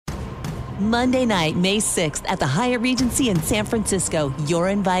Monday night, May 6th at the Hyatt Regency in San Francisco. You're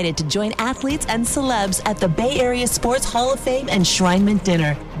invited to join athletes and celebs at the Bay Area Sports Hall of Fame Enshrinement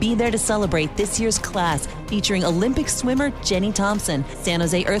Dinner. Be there to celebrate this year's class, featuring Olympic swimmer Jenny Thompson, San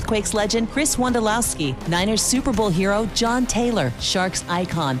Jose Earthquakes legend Chris Wondolowski, Niners Super Bowl hero John Taylor, Sharks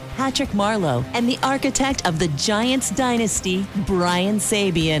icon Patrick Marleau, and the architect of the Giants dynasty, Brian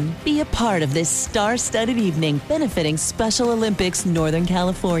Sabian. Be a part of this star-studded evening benefiting Special Olympics Northern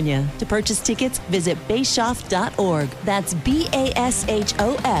California. To purchase tickets, visit bashoff.org. That's BASHOF.org.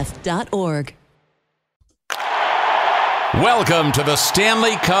 Welcome to the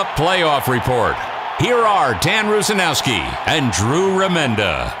Stanley Cup Playoff Report. Here are Dan Rusanowski and Drew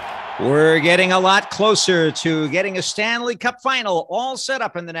Remenda. We're getting a lot closer to getting a Stanley Cup final all set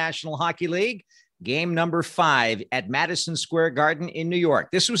up in the National Hockey League. Game number 5 at Madison Square Garden in New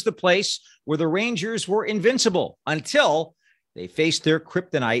York. This was the place where the Rangers were invincible until they faced their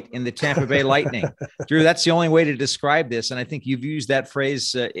kryptonite in the Tampa Bay Lightning. Drew, that's the only way to describe this. And I think you've used that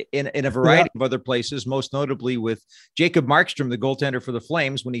phrase in a variety of other places, most notably with Jacob Markstrom, the goaltender for the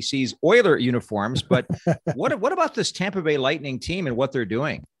Flames, when he sees Oiler uniforms. But what about this Tampa Bay Lightning team and what they're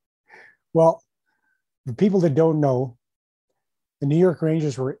doing? Well, the people that don't know, the New York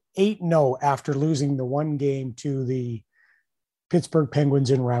Rangers were 8-0 after losing the one game to the Pittsburgh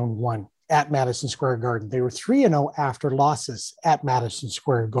Penguins in round 1. At Madison Square Garden. They were 3-0 after losses at Madison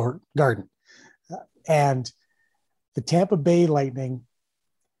Square Garden. And the Tampa Bay Lightning,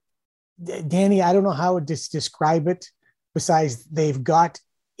 Danny, I don't know how to describe it besides they've got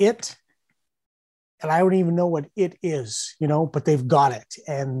it. And I don't even know what it is, but they've got it.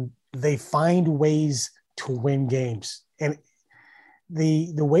 And they find ways to win games. And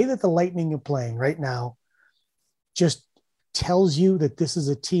the way that the Lightning are playing right now just tells you that this is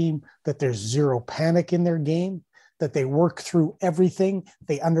a team that there's zero panic in their game, that they work through everything.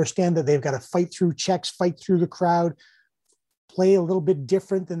 They understand that they've got to fight through checks, fight through the crowd, play a little bit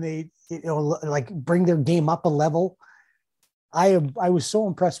different than they, like bring their game up a level. I was so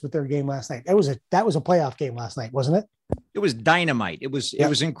impressed with their game last night. That was a playoff game last night, wasn't it? It was dynamite. It was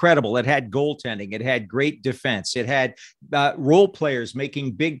incredible. It had goaltending. It had great defense. It had role players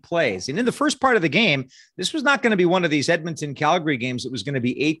making big plays. And in the first part of the game, this was not going to be one of these Edmonton-Calgary games. It was going to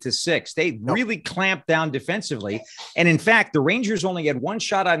be 8-6. They really clamped down defensively. And in fact, the Rangers only had one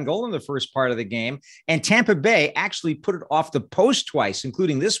shot on goal in the first part of the game. And Tampa Bay actually put it off the post twice,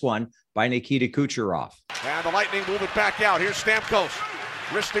 including this one by Nikita Kucherov. And the Lightning move it back out. Here's Stamkos.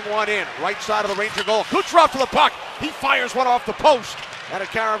 Wristing one in, right side of the Ranger goal. Kucherov to the puck. He fires one off the post, and it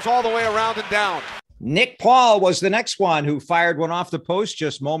caroms all the way around and down. Nick Paul was the next one who fired one off the post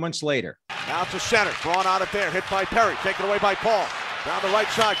just moments later. Now to center, drawn out of there, hit by Perry, taken away by Paul. Down the right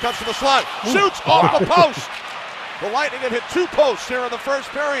side, comes to the slot, shoots off the post. The Lightning have hit 2 posts here in the first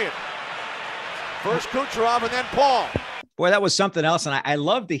period. First Kucherov and then Paul. Boy, that was something else. And I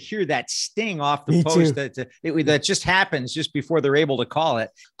love to hear that sting off the post that just happens just before they're able to call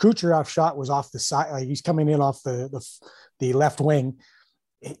it. Kucherov's shot was off the side. He's coming in off the left wing.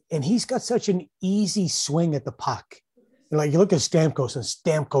 And he's got such an easy swing at the puck. Like you look at Stamkos, and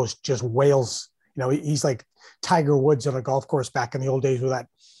Stamkos just wails. He's like Tiger Woods on a golf course back in the old days with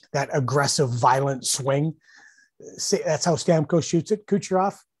that aggressive, violent swing. That's how Stamkos shoots it.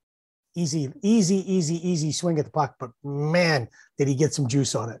 Kucherov, easy swing at the puck, but man, did he get some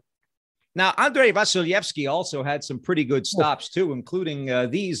juice on it. Now, Andrei Vasilevsky also had some pretty good stops too, including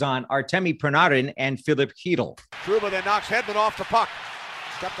these on Artemi Panarin and Philip Chytil. Trouba then knocks Hedman off the puck.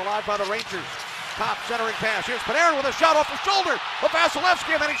 Kept alive by the Rangers. Top centering pass. Here's Panarin with a shot off the shoulder of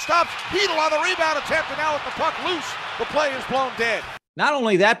Vasilevsky, and then he stops. Chytil on the rebound attempt, and now with the puck loose, the play is blown dead. Not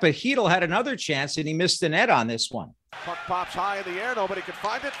only that, but Chytil had another chance, and he missed the net on this one. Puck pops high in the air. Nobody can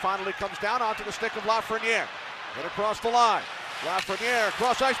find it. Finally comes down onto the stick of Lafreniere. Then across the line. Lafreniere,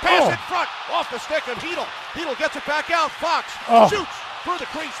 cross ice pass in front. Off the stick of Chytil. Chytil gets it back out. Fox shoots through the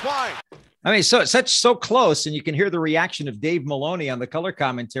crease wide. I mean, so close, and you can hear the reaction of Dave Maloney on the color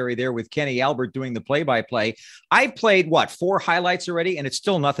commentary there with Kenny Albert doing the play-by-play. I've played, 4 highlights already, and it's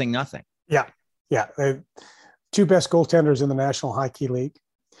still nothing. Yeah. 2 best goaltenders in the National Hockey League.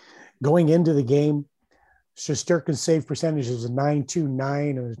 Going into the game, Shesterkin's save percentage was a .929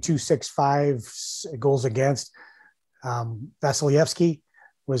 and a .265 goals against. Vasilevsky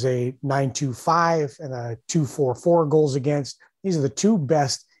was a .925 and a .244 goals against. These are the 2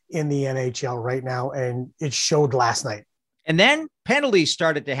 best in the NHL right now, and it showed last night. And then penalties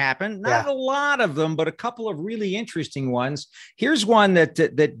started to happen. Not a lot of them, but a couple of really interesting ones. Here's one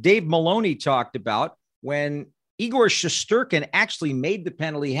that Dave Maloney talked about when Igor Shesterkin actually made the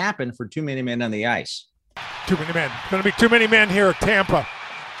penalty happen for too many men on the ice. Too many men. Going to be too many men here at Tampa.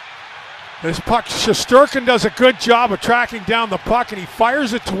 This puck, Shesterkin does a good job of tracking down the puck, and he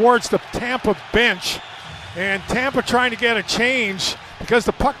fires it towards the Tampa bench. And Tampa trying to get a change because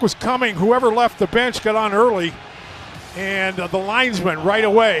the puck was coming. Whoever left the bench got on early, and the linesman right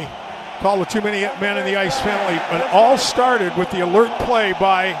away called a too many men in the ice penalty. But it all started with the alert play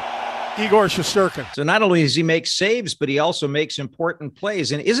by Igor Shesterkin. So not only does he make saves, but he also makes important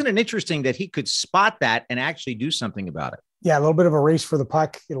plays. And isn't it interesting that he could spot that and actually do something about it? Yeah, a little bit of a race for the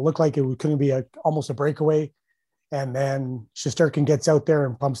puck. It looked like it couldn't be almost a breakaway. And then Shesterkin gets out there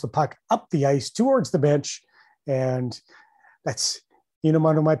and pumps the puck up the ice towards the bench. And that's,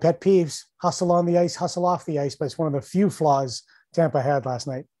 one of my pet peeves. Hustle on the ice, hustle off the ice. But it's one of the few flaws Tampa had last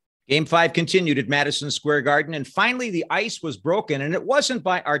night. Game 5 continued at Madison Square Garden, and finally the ice was broken, and it wasn't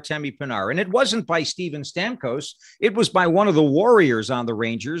by Artemi Panarin, and it wasn't by Steven Stamkos. It was by one of the warriors on the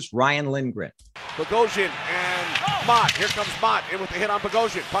Rangers, Ryan Lindgren. Bogosian and Mott. Here comes Mott in with the hit on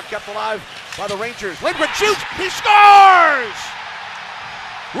Bogosian. Puck kept alive by the Rangers. Lindgren shoots. He scores!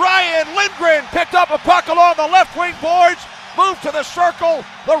 Ryan Lindgren picked up a puck along the left wing boards, moved to the circle.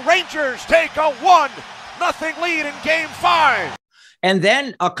 The Rangers take a 1-0 lead in Game 5. And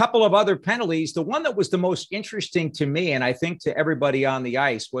then a couple of other penalties. The one that was the most interesting to me, and I think to everybody on the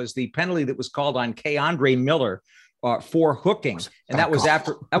ice, was the penalty that was called on K'Andre Miller for hooking. And that was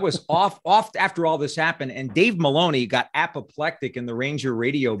after all this happened. And Dave Maloney got apoplectic in the Ranger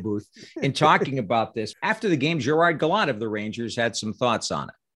radio booth in talking about this. After the game, Gerard Gallant of the Rangers had some thoughts on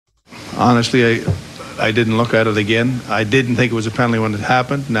it. Honestly, I didn't look at it again. I didn't think it was a penalty when it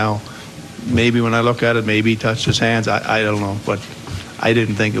happened. Now, maybe when I look at it, maybe he touched his hands. I don't know, but I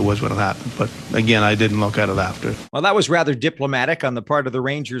didn't think it was when it happened. But again, I didn't look at it after. Well, that was rather diplomatic on the part of the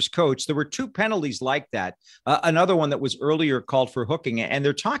Rangers coach. There were 2 penalties like that. Another one that was earlier called for hooking. And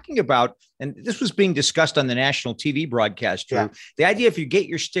they're talking about, and this was being discussed on the national TV broadcast, Drew, the idea if you get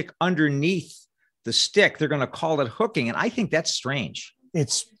your stick underneath the stick, they're going to call it hooking. And I think that's strange.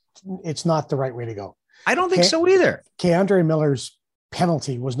 It's not the right way to go. I don't think so either. K'Andre Miller's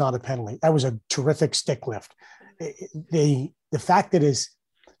penalty was not a penalty. That was a terrific stick lift. The fact that his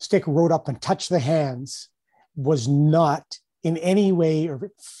stick rode up and touched the hands was not in any way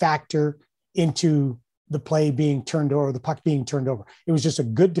or factor into the play being turned over, the puck being turned over. It was just a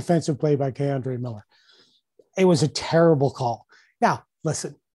good defensive play by K'Andre Miller. It was a terrible call. Now,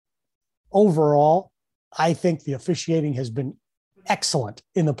 listen, overall, I think the officiating has been excellent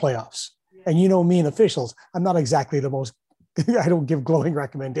in the playoffs. And me and officials, I'm not exactly the most I don't give glowing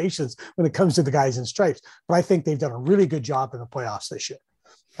recommendations when it comes to the guys in stripes, but I think they've done a really good job in the playoffs this year.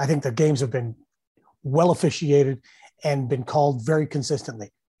 I think the games have been well officiated and been called very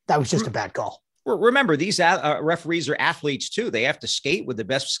consistently. That was just a bad call. Remember, these referees are athletes too. They have to skate with the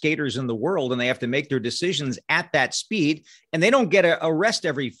best skaters in the world, and they have to make their decisions at that speed. And they don't get a rest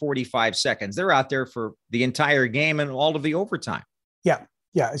every 45 seconds. They're out there for the entire game and all of the overtime.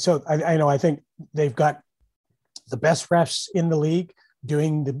 Yeah. So I know, I think they've got the best refs in the league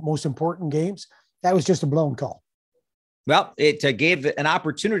doing the most important games. That was just a blown call. Well, it gave an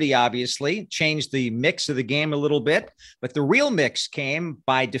opportunity, obviously, changed the mix of the game a little bit, but the real mix came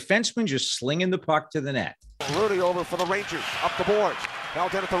by defensemen just slinging the puck to the net. Rudy over for the Rangers, up the boards.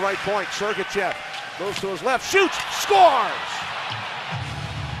 Held in at the right point. Sergachev goes to his left, shoots, scores!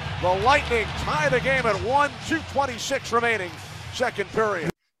 The Lightning tie the game at 1:2:26 remaining, second period.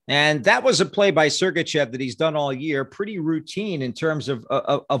 And that was a play by Sergachev that he's done all year, pretty routine in terms of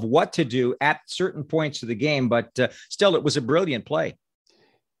what to do at certain points of the game. But still, it was a brilliant play.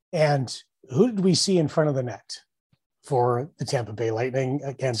 And who did we see in front of the net for the Tampa Bay Lightning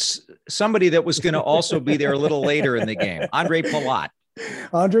against? Somebody that was going to also be there a little later in the game, Andre Palat.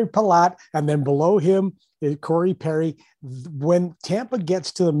 Andre Palat, and then below him is Corey Perry. When Tampa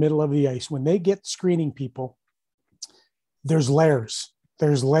gets to the middle of the ice, when they get screening people, there's layers.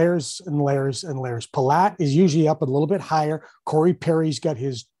 There's layers and layers and layers. Palat is usually up a little bit higher. Corey Perry's got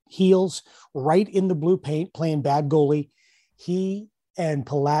his heels right in the blue paint, playing bad goalie. He and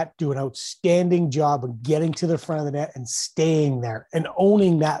Palat do an outstanding job of getting to the front of the net and staying there and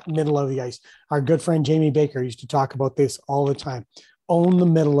owning that middle of the ice. Our good friend Jamie Baker used to talk about this all the time. Own the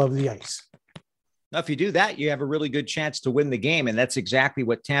middle of the ice. Now, if you do that, you have a really good chance to win the game. And that's exactly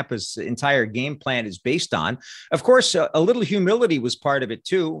what Tampa's entire game plan is based on. Of course, a little humility was part of it,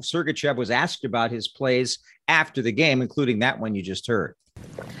 too. Sergachev was asked about his plays after the game, including that one you just heard.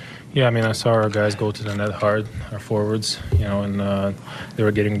 Yeah, I mean, I saw our guys go to the net hard, our forwards, and they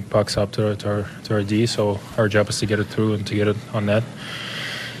were getting pucks up to our D. So our job is to get it through and to get it on net.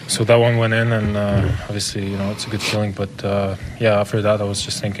 So that one went in, and obviously, it's a good feeling. But, after that, I was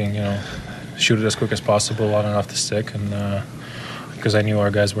just thinking, shoot it as quick as possible on and off the stick, and because I knew our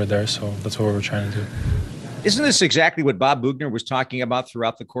guys were there. So that's what we were trying to do. Isn't this exactly what Bob Boughner was talking about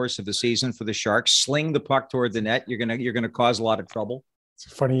throughout the course of the season for the Sharks? Sling the puck toward the net. You're gonna cause a lot of trouble.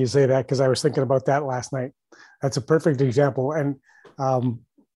 It's funny you say that, because I was thinking about that last night. That's a perfect example, and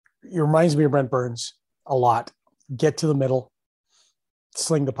it reminds me of Brent Burns a lot. Get to the middle,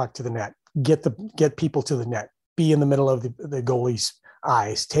 sling the puck to the net. Get people to the net. Be in the middle of the goalie's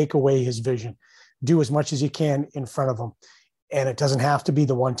eyes. Take away his vision. Do as much as you can in front of him. And it doesn't have to be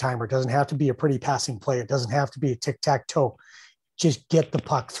the one-timer. It doesn't have to be a pretty passing play. It doesn't have to be a tic-tac-toe. Just get the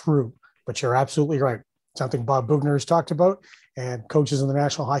puck through. But you're absolutely right. Something Bob Boughner has talked about, and coaches in the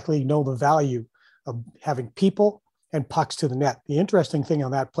National Hockey League know the value of having people and pucks to the net. The interesting thing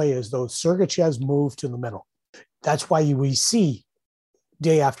on that play is those Sergachev's move to the middle. That's why we see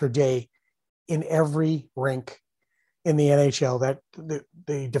day after day in every rink in the NHL that the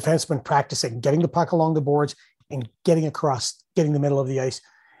defenseman practicing, getting the puck along the boards and getting across, getting the middle of the ice.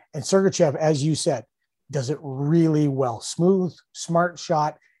 And Sergachev, as you said, does it really well. Smooth, smart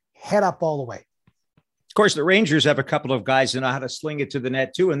shot, head up all the way. Of course, the Rangers have a couple of guys that know how to sling it to the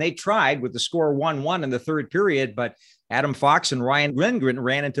net too, and they tried with the score 1-1 in the third period, but Adam Fox and Ryan Lindgren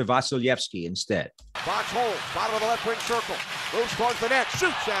ran into Vasilevsky instead. Fox holds, bottom of the left wing circle, moves towards the net,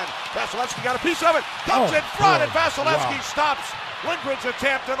 shoots, and Vasilevsky got a piece of it, comes in front, and Vasilevsky stops Lindgren's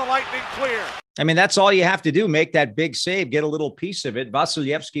attempt, and the Lightning clear. I mean, that's all you have to do. Make that big save, get a little piece of it.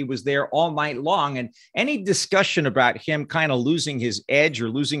 Vasilevsky was there all night long, and any discussion about him kind of losing his edge or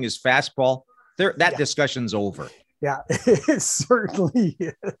losing his fastball, that discussion's over. Yeah, it certainly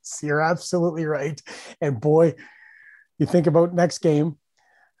is. You're absolutely right. And boy, you think about next game,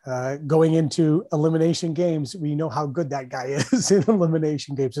 going into elimination games, we know how good that guy is in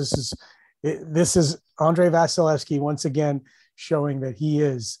elimination games. This is Andrei Vasilevsky once again showing that he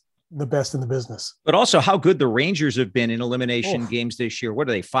is the best in the business. But also how good the Rangers have been in elimination games this year. What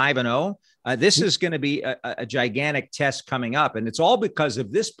are they, 5-0? This is going to be a gigantic test coming up, and it's all because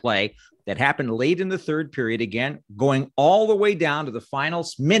of this play that happened late in the third period, again, going all the way down to the final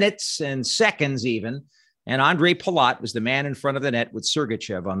minutes and seconds even. And Andrei Palat was the man in front of the net with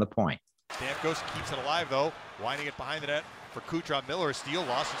Sergachev on the point. Stamkos keeps it alive, though, winding it behind the net for Kucherov. Miller, a steal,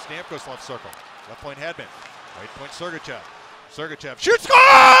 lost in Stamkos' left circle. Left point Hedman, right point Sergachev. Sergachev shoots, score!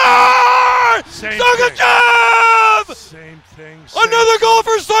 Sergachev! Same thing. Another goal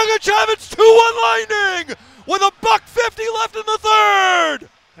for Sergachev. It's 2-1 Lightning with $1:50 left in the third.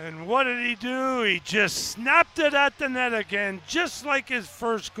 And what did he do? He just snapped it at the net again, just like his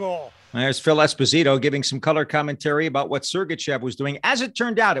first goal. There's Phil Esposito giving some color commentary about what Sergachev was doing. As it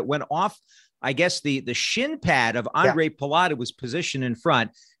turned out, it went off, I guess, the shin pad of Andrei Palat was positioned in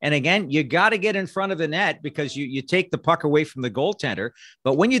front. And again, you got to get in front of the net because you take the puck away from the goaltender.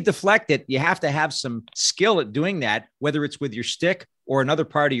 But when you deflect it, you have to have some skill at doing that, whether it's with your stick or another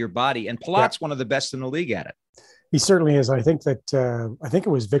part of your body. And Palat's one of the best in the league at it. He certainly is. I think it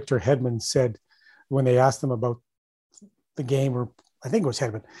was Victor Hedman said when they asked him about the game, or I think it was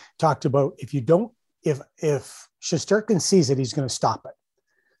Hedman, talked about if Shesterkin sees it, he's going to stop it.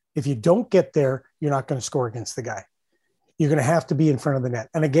 If you don't get there, you're not going to score against the guy. You're going to have to be in front of the net.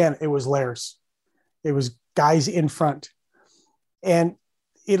 And again, it was Lairs. It was guys in front. And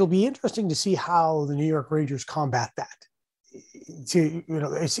it'll be interesting to see how the New York Rangers combat that.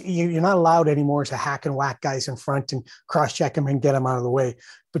 You're not allowed anymore to hack and whack guys in front and cross-check them and get them out of the way.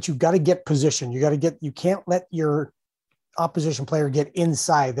 But you've got to get position. You can't let your opposition player get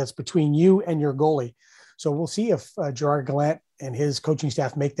inside. That's between you and your goalie. So we'll see if Gerard Gallant and his coaching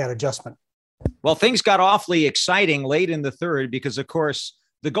staff make that adjustment. Well, things got awfully exciting late in the third because, of course,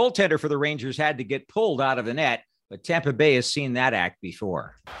 the goaltender for the Rangers had to get pulled out of the net, but Tampa Bay has seen that act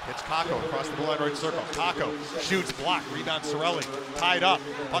before. It's Kakko across the blue line right circle. Kakko shoots, block, rebound Cirelli, tied up.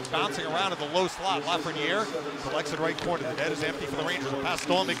 Puck bouncing around in the low slot. Lafreniere collects it right corner. The net is empty for the Rangers. A pass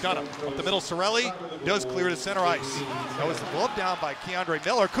stolen, McDonough. Up the middle, Cirelli does clear to center ice. That was the glove down by Keandre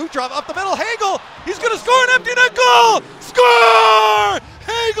Miller. Kucherov up the middle, Hagel! He's going to score an empty net goal! Score!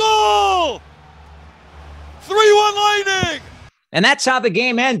 Hagel! 3-1 Lightning! And that's how the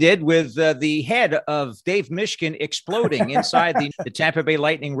game ended, with the head of Dave Mishkin exploding inside the Tampa Bay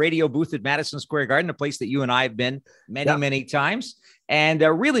Lightning radio booth at Madison Square Garden, a place that you and I have been many times. And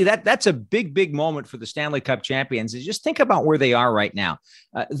really, that's a big, big moment for the Stanley Cup champions. Just think about where they are right now.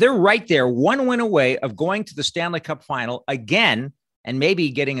 They're right there, one win away of going to the Stanley Cup final again and maybe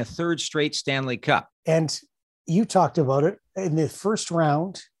getting a third straight Stanley Cup. And you talked about it in the first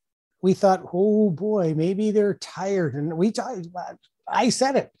round. We thought, oh boy, maybe they're tired. And I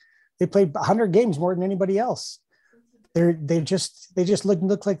said it. They played 100 games more than anybody else. They just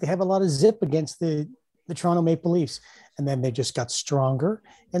look like they have a lot of zip against the Toronto Maple Leafs. And then they just got stronger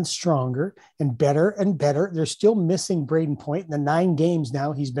and stronger and better. They're still missing Braden Point. In the 9 games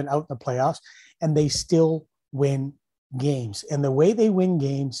now, he's been out in the playoffs, and they still win games. And the way they win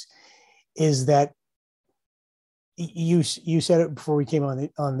games is that you said it before we came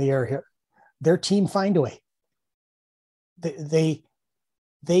on the air here. Their team find a way. They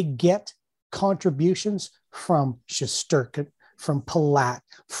get contributions from Shesterkin, from Palat,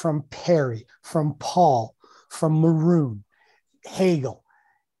 from Perry, from Paul, from Maroon, Hagel.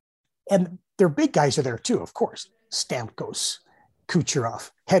 And their big guys are there too, of course. Stamkos,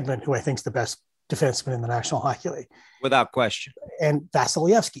 Kucherov, Hedman, who I think is the best defenseman in the National Hockey League. Without question. And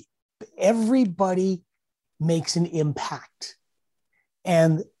Vasilevsky. Everybody makes an impact.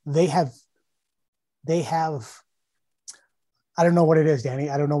 And they have, I don't know what it is, Danny.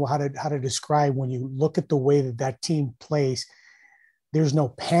 I don't know how to describe when you look at the way that team plays. There's no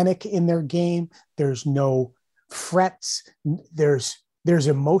panic in their game. There's no frets. There's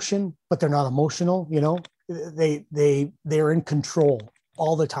emotion, but they're not emotional. You know, they're in control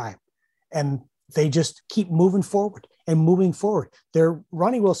all the time, and they just keep moving forward and moving forward.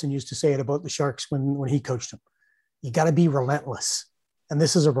 Ronnie Wilson used to say it about the Sharks when he coached them. You got to be relentless. And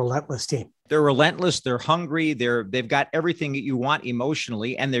this is a relentless team. They're relentless. They're hungry. They've got everything that you want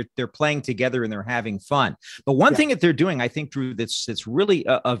emotionally, and they're playing together and they're having fun. But one thing that they're doing, I think, Drew, that's really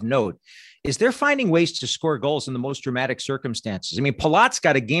of note is they're finding ways to score goals in the most dramatic circumstances. I mean, Palat's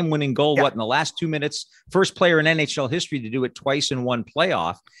got a game-winning goal, in the last 2 minutes, first player in NHL history to do it twice in one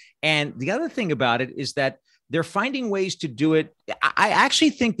playoff. And the other thing about it is that they're finding ways to do it. I actually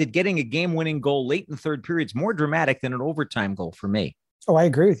think that getting a game-winning goal late in the third period is more dramatic than an overtime goal for me. Oh, I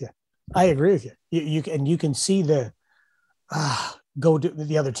agree with you. You can see the go to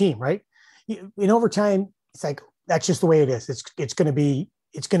the other team, right? In overtime, it's like, that's just the way it is. It's going to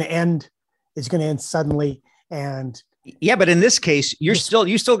end suddenly. And yeah, but in this case, you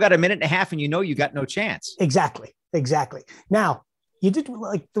still got a minute and a half, and you got no chance. Exactly. Now,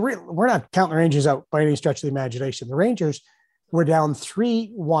 we're not counting the Rangers out by any stretch of the imagination. The Rangers were down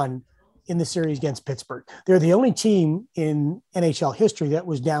 3-1 in the series against Pittsburgh. They're the only team in NHL history that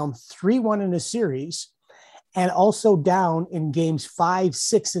was down 3-1 in a series, and also down in games 5,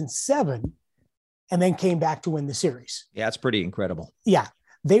 6, and 7, and then came back to win the series. Yeah, it's pretty incredible. Yeah.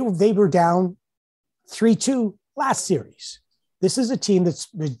 They were down 3-2 last series. This is a team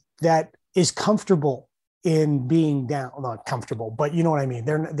that is comfortable in being down. Well, not comfortable, but you know what I mean?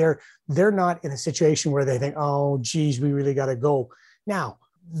 They're not in a situation where they think, oh, geez, we really got to go. Now,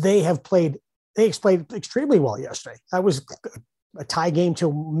 they played extremely well yesterday. That was a tie game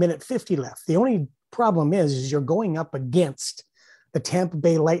till minute 50 left. The only problem is you're going up against the Tampa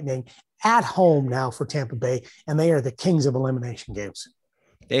Bay Lightning at home now for Tampa Bay, and they are the kings of elimination games.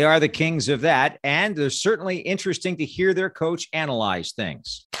 They are the kings of that, and they're certainly interesting to hear their coach analyze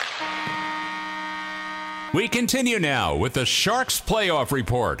things. We continue now with the Sharks Playoff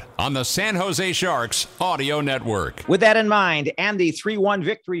Report on the San Jose Sharks Audio Network. With that in mind, and the 3-1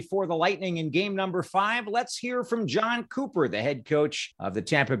 victory for the Lightning in game number 5, let's hear from John Cooper, the head coach of the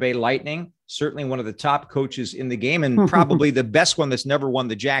Tampa Bay Lightning. Certainly one of the top coaches in the game, and probably the best one that's never won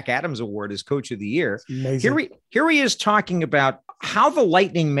the Jack Adams Award as Coach of the Year. Amazing. Here he is talking about how the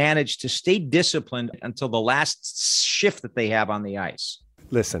Lightning managed to stay disciplined until the last shift that they have on the ice.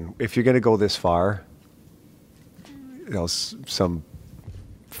 Listen, if you're going to go this far, some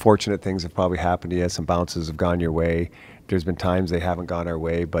fortunate things have probably happened to you. Some bounces have gone your way. There's been times they haven't gone our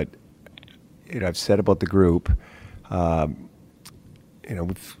way, but I've said about the group,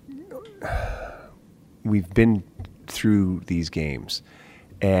 we've been through these games,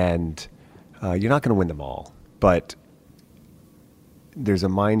 and you're not going to win them all, but there's a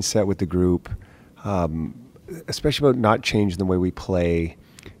mindset with the group, especially about not changing the way we play,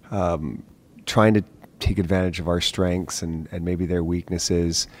 trying to take advantage of our strengths and maybe their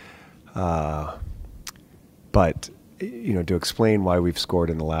weaknesses. But, to explain why we've scored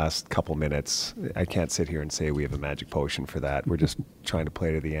in the last couple minutes, I can't sit here and say we have a magic potion for that. We're just trying to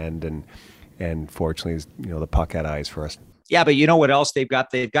play to the end. And fortunately, the puck had eyes for us. Yeah, but you know what else they've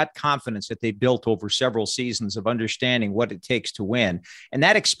got? They've got confidence that they built over several seasons of understanding what it takes to win. And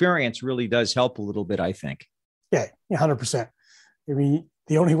that experience really does help a little bit, I think. Yeah, 100%. I mean,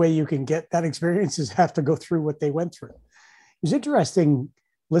 the only way you can get that experience is have to go through what they went through. It was interesting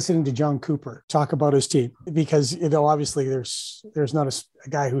listening to John Cooper talk about his team, because, obviously there's not a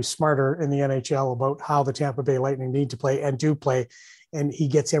guy who's smarter in the NHL about how the Tampa Bay Lightning need to play and do play. And he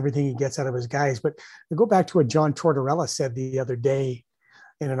gets everything he gets out of his guys. But to go back to what John Tortorella said the other day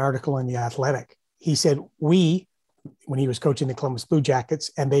in an article in The Athletic, he said, when he was coaching the Columbus Blue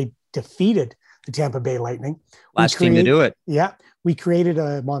Jackets and they defeated the Tampa Bay Lightning. Last team to do it. Yeah. We created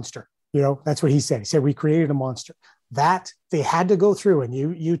a monster. You know, that's what he said. He said, we created a monster that they had to go through. And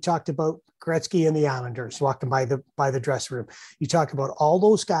you talked about Gretzky and the Islanders walking by the dressing room. You talk about all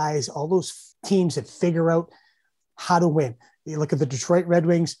those guys, all those teams that figure out how to win. You look at the Detroit Red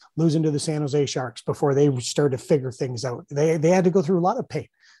Wings losing to the San Jose Sharks before they started to figure things out. They had to go through a lot of pain.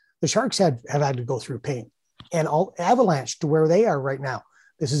 The Sharks have had to go through pain, and all Avalanche to where they are right now.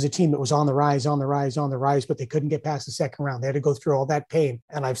 This is a team that was on the rise, but they couldn't get past the second round. They had to go through all that pain.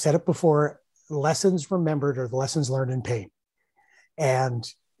 And I've said it before, lessons remembered are the lessons learned in pain. And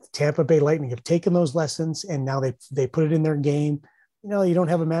Tampa Bay Lightning have taken those lessons, and now they put it in their game. You know, you don't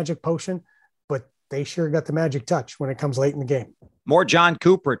have a magic potion, but they sure got the magic touch when it comes late in the game. More John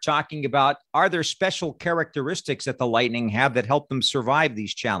Cooper talking about, are there special characteristics that the Lightning have that help them survive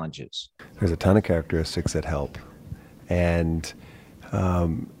these challenges? There's a ton of characteristics that help. And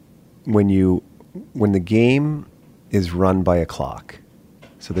when the game is run by a clock,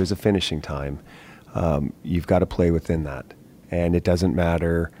 so there's a finishing time, you've got to play within that. And it doesn't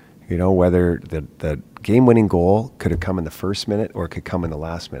matter, you know, whether the game-winning goal could have come in the first minute or it could come in the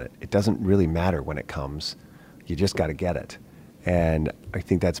last minute. It doesn't really matter when it comes. You just got to get it. And I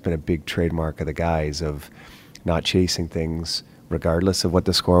think that's been a big trademark of the guys, of not chasing things regardless of what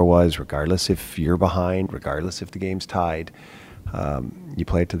the score was, regardless if you're behind, regardless if the game's tied. You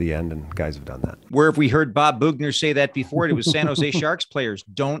play it to the end, and guys have done that. Where have we heard Bob Boughner say that before? It was San Jose Sharks players,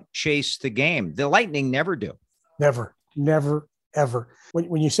 don't chase the game. The Lightning never do. Never, ever.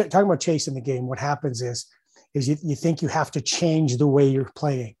 When you talking about chasing the game, what happens is you think you have to change the way you're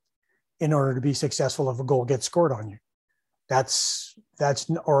playing in order to be successful if a goal gets scored on you.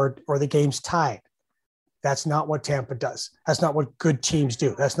 Or the game's tied. That's not what Tampa does. That's not what good teams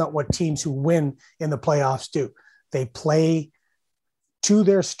do. That's not what teams who win in the playoffs do. They play to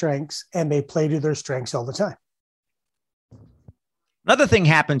their strengths, and they play to their strengths all the time. Another thing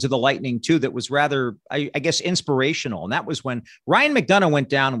happened to the Lightning, too, that was rather, I guess, inspirational. And that was when Ryan McDonagh went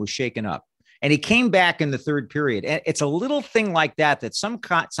down and was shaken up. And he came back in the third period. And it's a little thing like that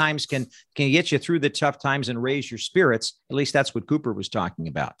sometimes can get you through the tough times and raise your spirits. At least that's what Cooper was talking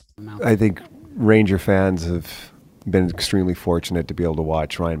about. I think Ranger fans have been extremely fortunate to be able to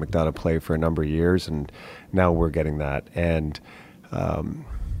watch Ryan McDonagh play for a number of years, and now we're getting that. And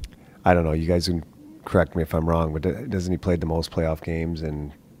I don't know, you guys can correct me if I'm wrong, but doesn't he play the most playoff games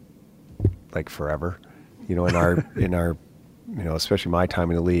in like forever? You know, in our you know, especially my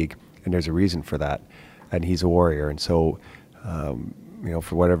time in the league. And there's a reason for that. And he's a Warrior. And so, you know,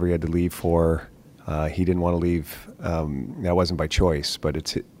 for whatever he had to leave for, he didn't want to leave. That wasn't by choice, but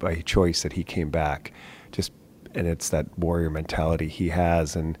it's by choice that he came back. And it's that Warrior mentality he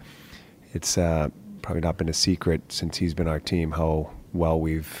has. And it's probably not been a secret since he's been our team how well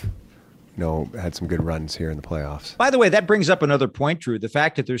we've, you know, had some good runs here in the playoffs. By the way, that brings up another point, Drew, the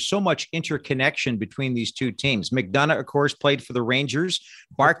fact that there's so much interconnection between these two teams. McDonagh, of course, played for the Rangers.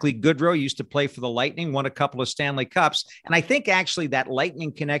 Barclay Goodrow used to play for the Lightning, won a couple of Stanley Cups. And I think actually that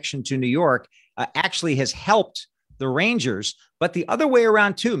Lightning connection to New York actually has helped the Rangers. But the other way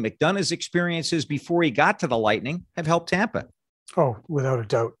around, too, McDonagh's experiences before he got to the Lightning have helped Tampa. Oh, without a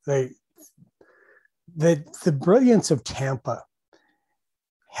doubt. The brilliance of Tampa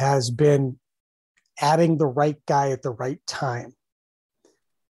has been adding the right guy at the right time,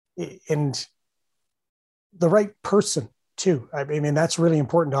 and the right person too. I mean, that's really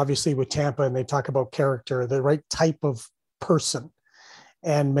important, obviously, with Tampa, and they talk about character, the right type of person.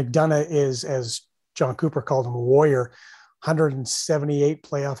 And McDonagh is, as John Cooper called him, a warrior. 178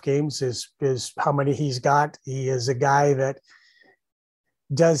 playoff games is how many he's got. He is a guy that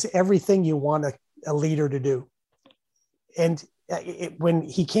does everything you want a leader to do. And when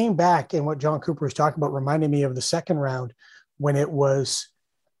he came back, and what John Cooper was talking about reminded me of the second round, when it was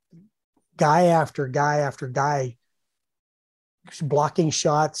guy after guy after guy blocking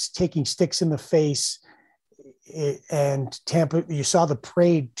shots, taking sticks in the face. And Tampa, you saw the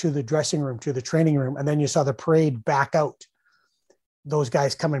parade to the dressing room, to the training room, and then you saw the parade back out. Those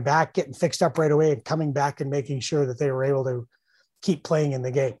guys coming back, getting fixed up right away, and coming back and making sure that they were able to keep playing in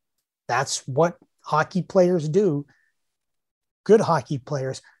the game. That's what hockey players do. Good hockey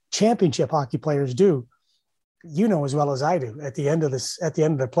players, championship hockey players do. You know as well as I do. At the end of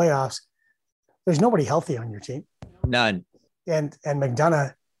the playoffs, there's nobody healthy on your team. None. And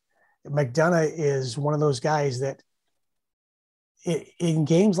McDonagh is one of those guys that in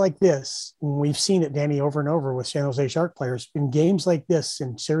games like this, and we've seen it, Danny, over and over with San Jose Shark players, in games like this,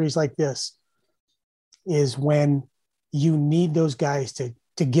 in series like this, is when you need those guys to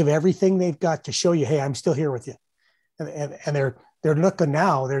give everything they've got to show you, hey, I'm still here with you. And they're looking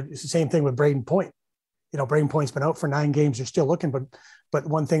now. It's the same thing with Braden Point. Braden Point's been out for 9 games. They're still looking, but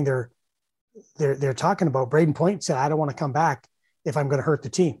one thing they're talking about, Braden Point said, I don't want to come back if I'm going to hurt the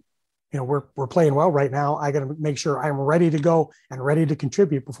team. We're playing well right now. I got to make sure I'm ready to go and ready to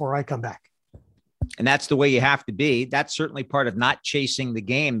contribute before I come back. And that's the way you have to be. That's certainly part of not chasing the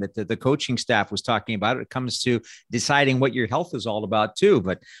game that the coaching staff was talking about. It comes to deciding what your health is all about too.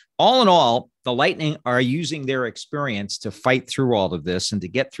 But all in all, the Lightning are using their experience to fight through all of this and to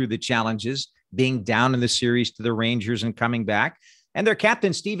get through the challenges, being down in the series to the Rangers and coming back. And their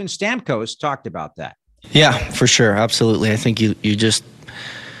captain, Steven Stamkos, talked about that. Yeah, for sure. Absolutely. I think you just,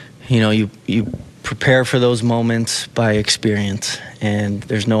 you prepare for those moments by experience, and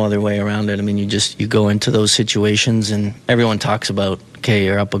there's no other way around it. I mean, you go into those situations, and everyone talks about, okay,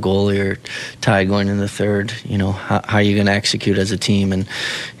 you're up a goal, you're tied going in the third, how are you going to execute as a team? And,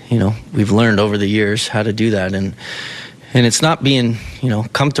 we've learned over the years how to do that. And it's not being,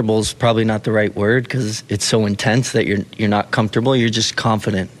 comfortable is probably not the right word, because it's so intense that you're not comfortable. You're just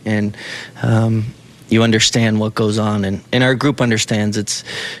confident, and you understand what goes on. And our group understands it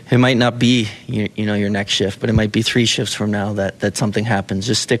might not be your next shift, but it might be 3 shifts from now that something happens.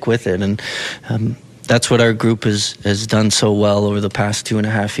 Just stick with it. And that's what our group has done so well over the past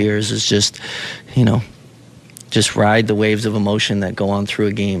 2.5 years, is just ride the waves of emotion that go on through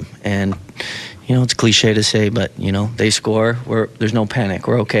a game. And it's cliche to say, but, they score, there's no panic.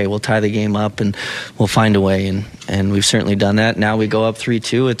 We're okay. We'll tie the game up and we'll find a way. And we've certainly done that. Now we go up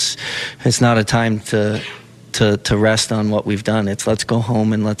 3-2. It's not a time to rest on what we've done. It's let's go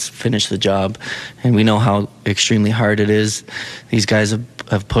home and let's finish the job. And we know how extremely hard it is. These guys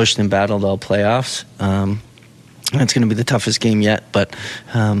have pushed and battled all playoffs. It's going to be the toughest game yet, but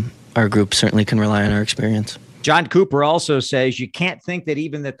our group certainly can rely on our experience. John Cooper also says you can't think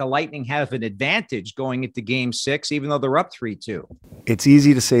that the Lightning have an advantage going into Game 6, even though they're up 3-2. It's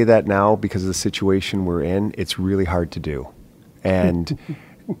easy to say that now because of the situation we're in. It's really hard to do. And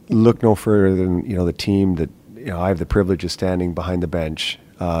look no further than, the team that, I have the privilege of standing behind the bench.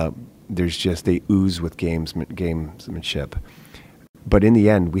 They ooze with gamesmanship. But in the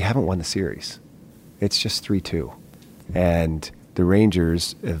end, we haven't won the series. It's just 3-2. And the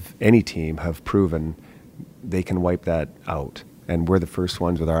Rangers, if any team, have proven they can wipe that out. And we're the first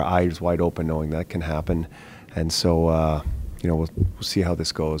ones with our eyes wide open knowing that can happen. And so, we'll see how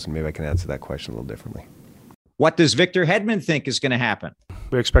this goes, and maybe I can answer that question a little differently. What does Victor Hedman think is going to happen?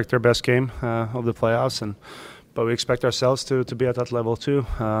 We expect our best game of the playoffs, but we expect ourselves to be at that level too.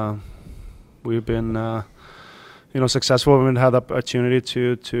 We've been successful. We've had the opportunity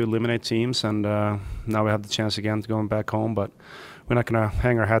to eliminate teams, and now we have the chance again to going back home. But we're not going to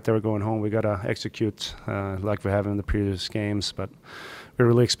hang our hat there. We're going home. We got to execute like we have in the previous games. But we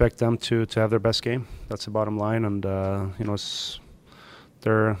really expect them to have their best game. That's the bottom line. And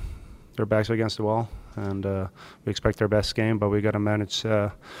their backs are against the wall, and we expect their best game. But we got to manage.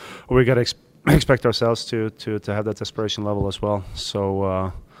 We got to expect ourselves to have that desperation level as well.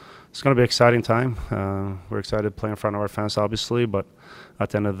 So. It's going to be an exciting time. We're excited to play in front of our fans, obviously, but at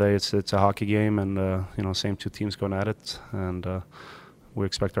the end of the day, it's a hockey game, and same 2 teams going at it, and we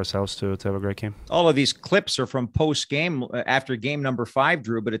expect ourselves to have a great game. All of these clips are from post-game after game number 5,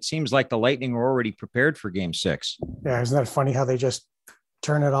 Drew, but it seems like the Lightning are already prepared for Game 6. Yeah, isn't that funny how they just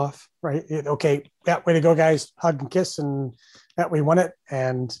turn it off, right? Okay, yeah, way to go, guys. Hug and kiss, and yeah, we won it,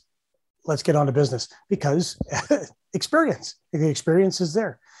 and let's get on to business. Because experience. The experience is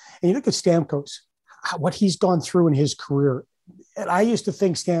there. And you look at Stamkos, what he's gone through in his career. And I used to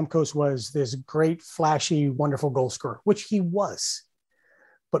think Stamkos was this great, flashy, wonderful goal scorer, which he was.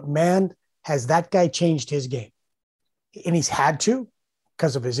 But man, has that guy changed his game. And he's had to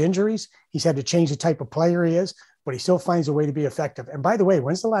because of his injuries. He's had to change the type of player he is, but he still finds a way to be effective. And by the way,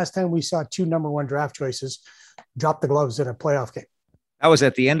 when's the last time we saw 2 number 1 draft choices drop the gloves in a playoff game? That was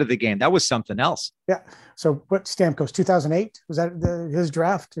at the end of the game. That was something else. Yeah. So what, Stamkos, 2008? Was that his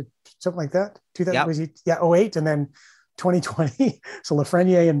draft or something like that? 2000, yep. Was he? Yeah, 08. And then 2020. So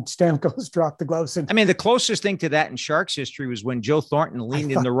Lafreniere and Stamkos dropped the gloves. And I mean, the closest thing to that in Sharks history was when Joe Thornton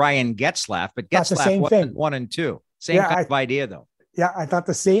leaned into Ryan Getzlaf, but Getzlaf wasn't 1 and 2. Same kind of idea, though. Yeah, I thought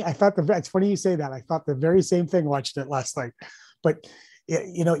the same. It's funny you say that. I thought the very same thing watching it last night. But,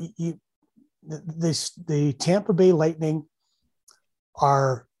 the Tampa Bay Lightning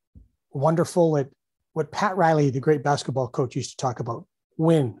are wonderful at what Pat Riley, the great basketball coach, used to talk about.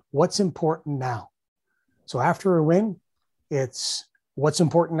 Win. What's important now? So after a win, it's what's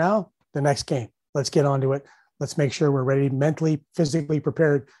important now? The next game. Let's get on to it. Let's make sure we're ready, mentally, physically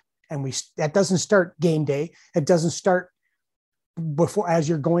prepared. And that doesn't start game day. It doesn't start before as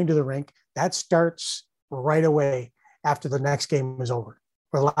you're going to the rink. That starts right away. after the next game is over,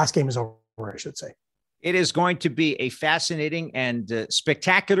 or the last game is over, I should say. It is going to be a fascinating and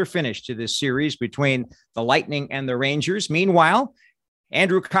spectacular finish to this series between the Lightning and the Rangers. Meanwhile,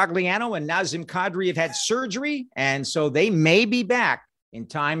 Andrew Cogliano and Nazem Kadri have had surgery, and so they may be back in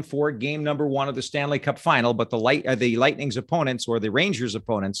time for game number 1 of the Stanley Cup final, but the Lightning's opponents, or the Rangers'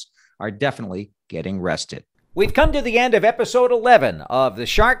 opponents, are definitely getting rested. We've come to the end of episode 11 of the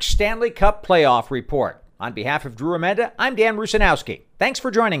Sharks Stanley Cup Playoff Report. On behalf of Drew Remenda, I'm Dan Rusanowski. Thanks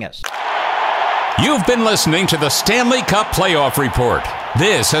for joining us. You've been listening to the Stanley Cup Playoff Report.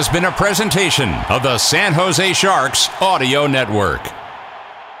 This has been a presentation of the San Jose Sharks Audio Network.